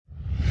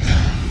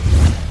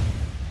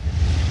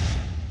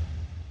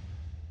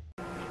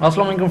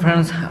Assalamualaikum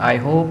friends, I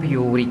hope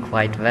you read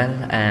quite well,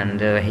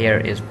 and here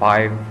is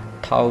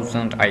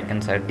 5000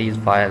 icons at these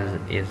files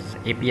is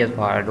EPS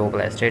for Adobe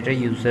Illustrator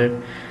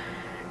user.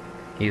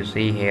 You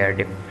see here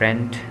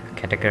different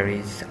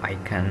categories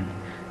icon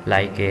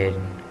like a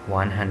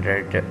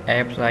 100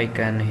 apps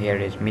icon. Here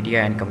is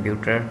media and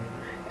computer,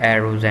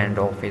 arrows and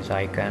office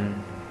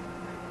icon.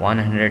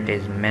 100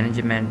 is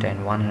management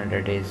and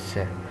 100 is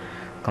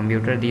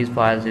computer. These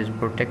files is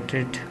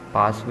protected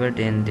password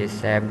in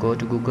this app. Go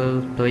to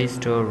Google Play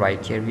Store,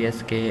 write Sheri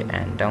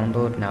and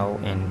download now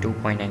in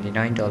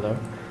 $2.99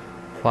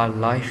 for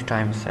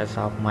lifetime access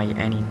of my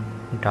any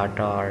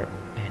data or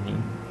any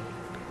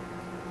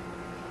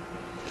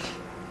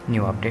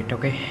new update.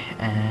 Okay,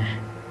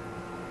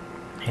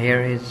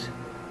 here is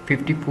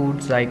 50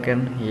 foods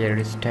icon. Here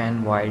is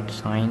 10 white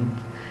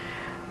signs,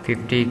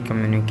 50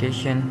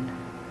 communication,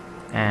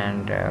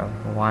 and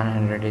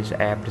 100 is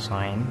app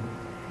design.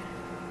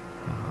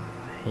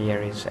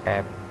 Here is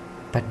app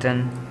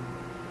button,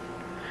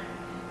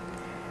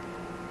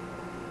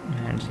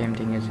 and same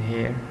thing is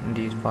here.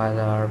 These files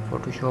are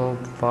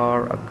Photoshop.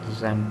 For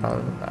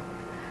example,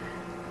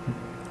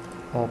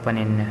 open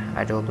in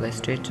Adobe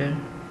Illustrator.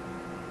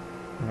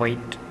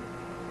 Wait.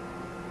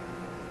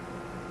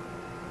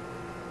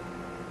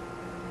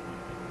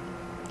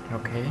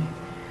 Okay,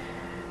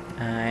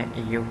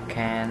 you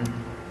can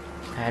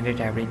edit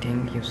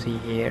everything. You see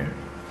here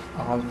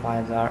all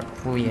files are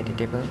fully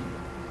editable.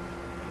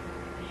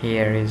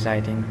 Here is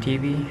I think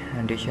TV,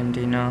 addition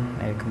dinner,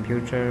 a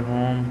computer,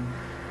 home.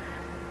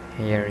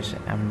 Here is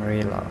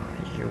umbrella.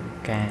 You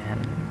can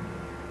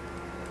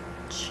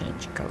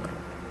change color.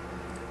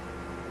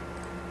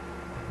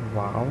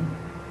 Wow.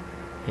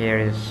 Here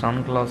is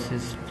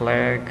sunglasses,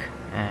 flag,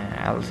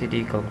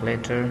 LCD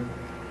calculator,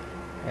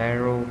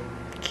 arrow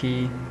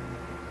key.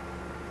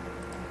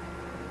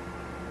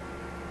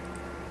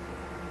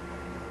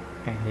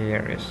 And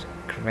here is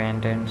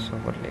Grandance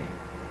overlay.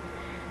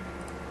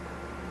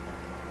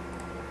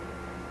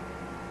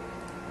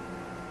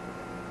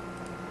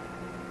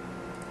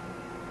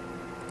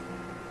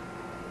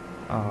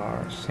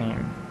 Are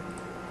same.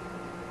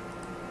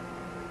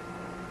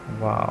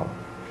 Wow,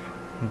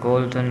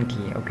 golden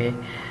key. Okay,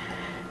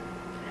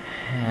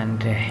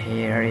 and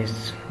here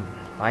is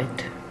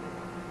light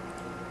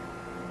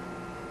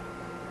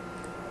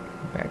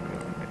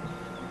background.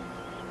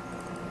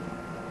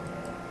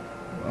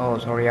 Oh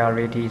sorry,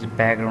 already is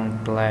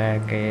background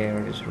black.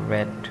 Here is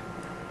red.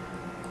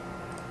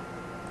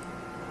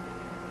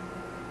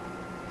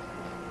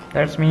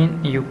 That's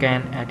mean you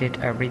can edit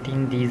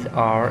everything. These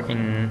are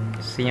in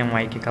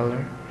CMYK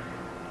color.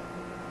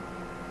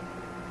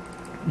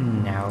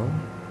 Now,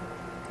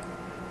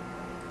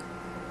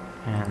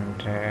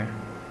 and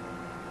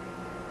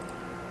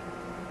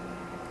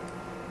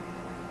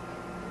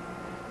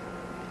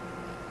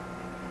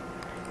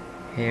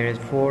here is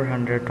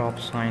 400 top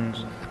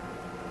signs.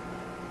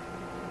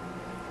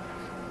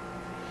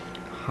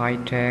 High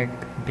tech,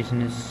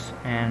 business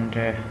and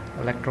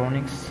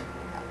electronics.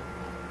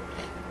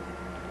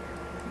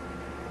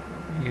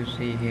 You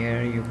see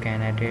here you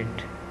can edit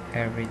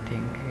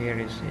everything. Here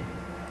is it.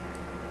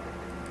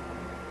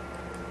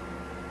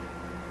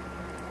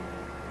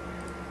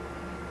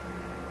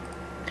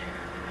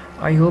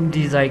 I hope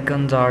these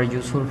icons are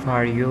useful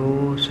for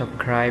you.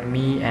 Subscribe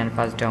me and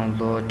first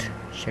download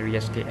Sheri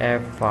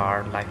app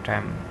for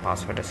lifetime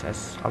password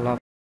access. Allah.